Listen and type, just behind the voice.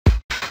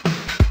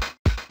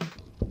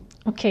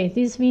Okay,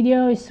 this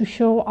video is to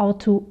show how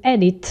to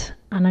edit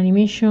an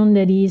animation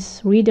that is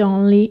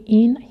read-only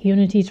in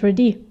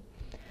Unity3D.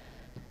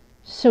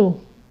 So,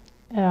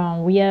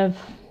 we have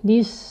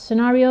this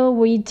scenario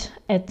with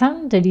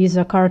Ethan, that is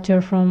a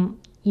character from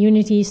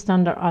Unity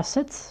standard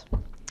assets.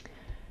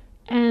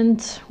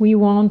 And we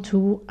want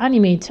to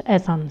animate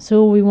Ethan.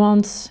 So we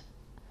want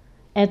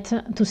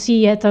to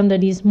see Ethan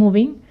that is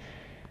moving.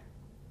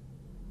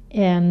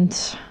 And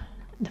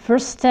the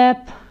first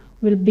step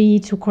will be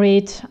to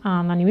create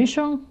an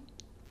animation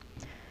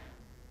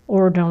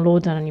or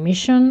download an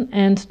animation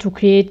and to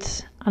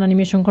create an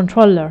animation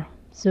controller.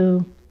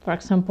 So, for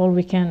example,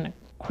 we can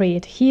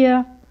create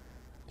here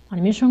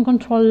animation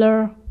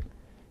controller.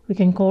 We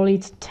can call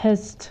it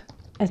test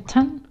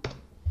Ethan.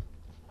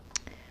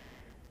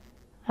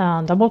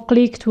 Double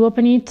click to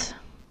open it.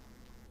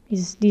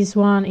 Is this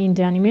one in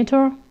the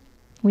animator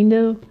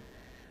window.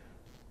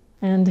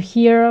 And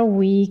here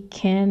we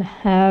can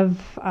have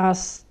a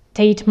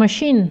state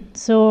machine.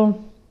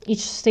 So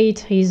each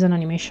state is an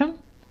animation.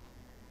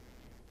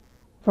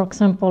 For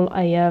example,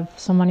 I have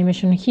some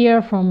animation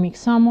here from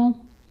Mixamo.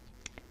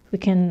 We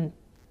can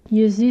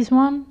use this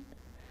one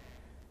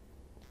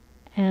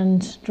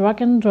and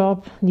drag and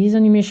drop this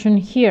animation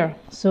here.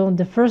 So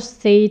the first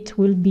state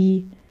will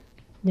be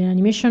the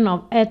animation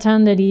of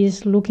Ethan that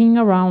is looking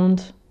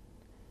around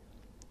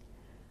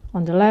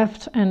on the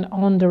left and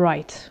on the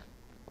right.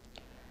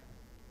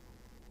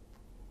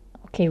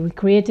 Okay, we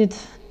created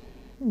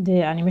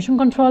the animation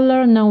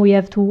controller. Now we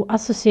have to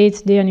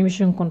associate the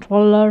animation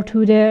controller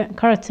to the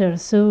character.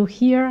 So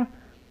here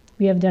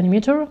we have the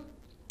animator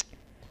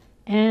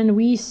and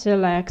we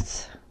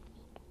select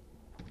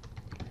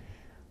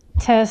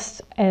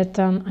test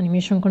Ethan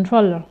animation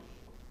controller.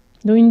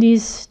 Doing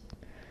this,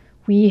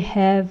 we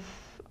have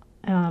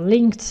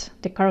linked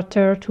the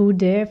character to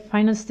the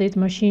final state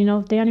machine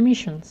of the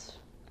animations.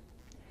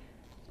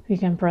 We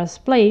can press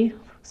play,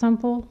 for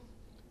example,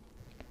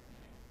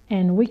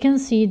 and we can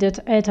see that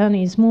Ethan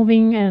is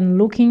moving and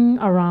looking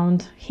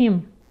around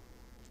him.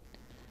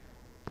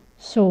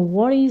 So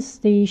what is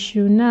the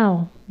issue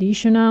now? The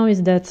issue now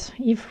is that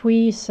if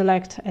we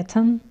select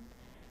Ethan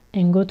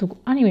and go to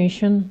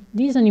animation,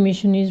 this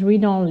animation is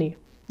read-only.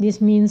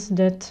 This means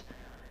that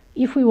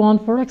if we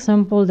want, for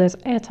example, that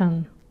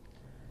Ethan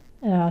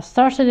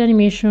started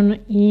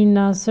animation in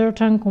a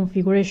certain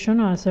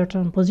configuration or a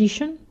certain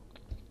position,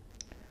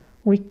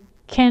 we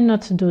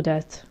cannot do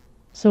that.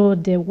 So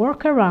the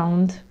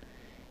workaround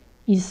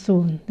is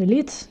to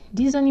delete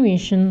this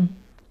animation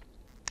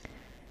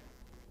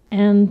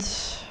and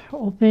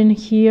open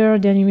here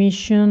the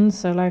animation,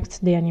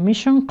 select the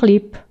animation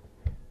clip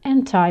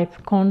and type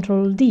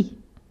Ctrl D.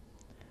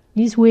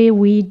 This way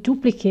we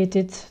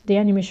duplicated the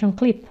animation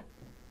clip.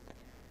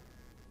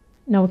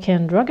 Now we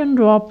can drag and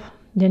drop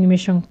the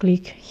animation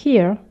clip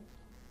here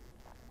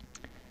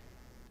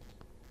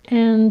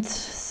and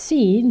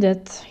see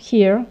that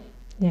here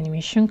the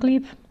animation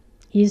clip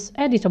is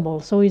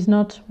editable, so it's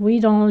not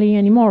read-only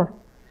anymore,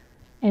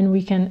 and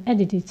we can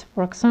edit it.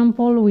 For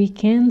example, we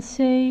can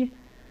say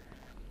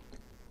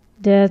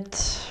that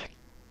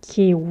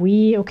to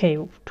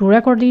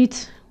record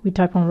it, we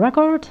type on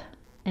record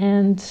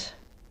and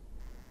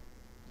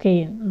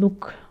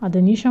look at the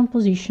initial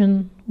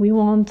position. We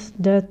want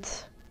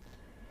that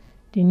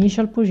the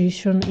initial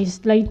position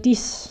is like this,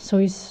 so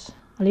it's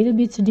a little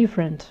bit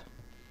different.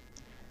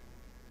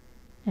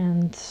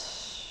 And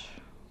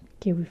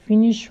we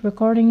finish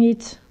recording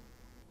it.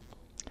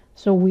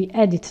 So we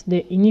edit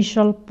the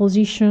initial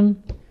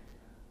position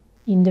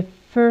in the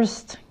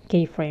first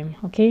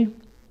keyframe, okay?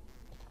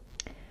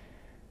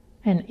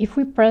 And if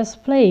we press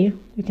play,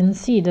 we can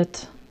see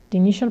that the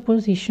initial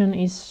position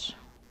is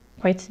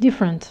quite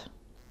different.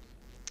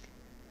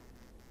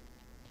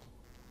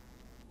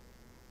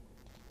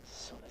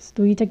 So let's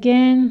do it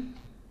again.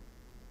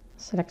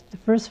 Select the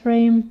first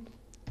frame,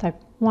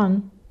 type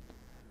 1.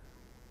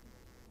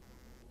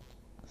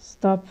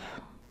 Stop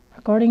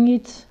recording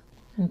it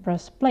and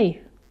press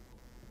play.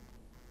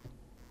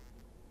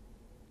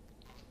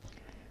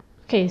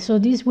 Okay, so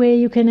this way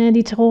you can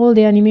edit all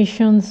the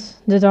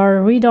animations that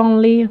are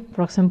read-only,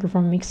 for example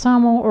from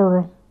Mixamo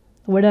or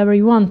whatever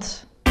you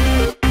want.